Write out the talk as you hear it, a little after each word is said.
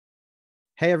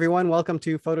Hey everyone, welcome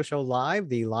to Photo Show Live,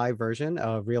 the live version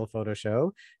of Real Photo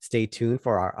Show. Stay tuned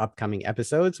for our upcoming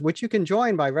episodes, which you can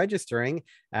join by registering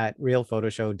at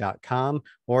realphotoshow.com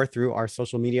or through our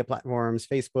social media platforms,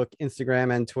 Facebook,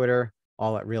 Instagram, and Twitter,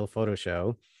 all at Real Photo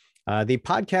Show. The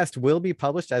podcast will be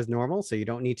published as normal, so you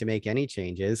don't need to make any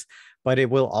changes, but it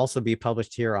will also be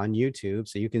published here on YouTube,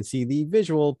 so you can see the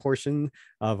visual portion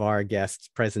of our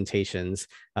guest presentations.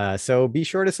 So be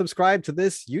sure to subscribe to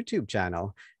this YouTube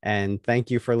channel. And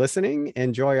thank you for listening.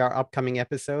 Enjoy our upcoming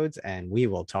episodes, and we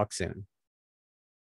will talk soon.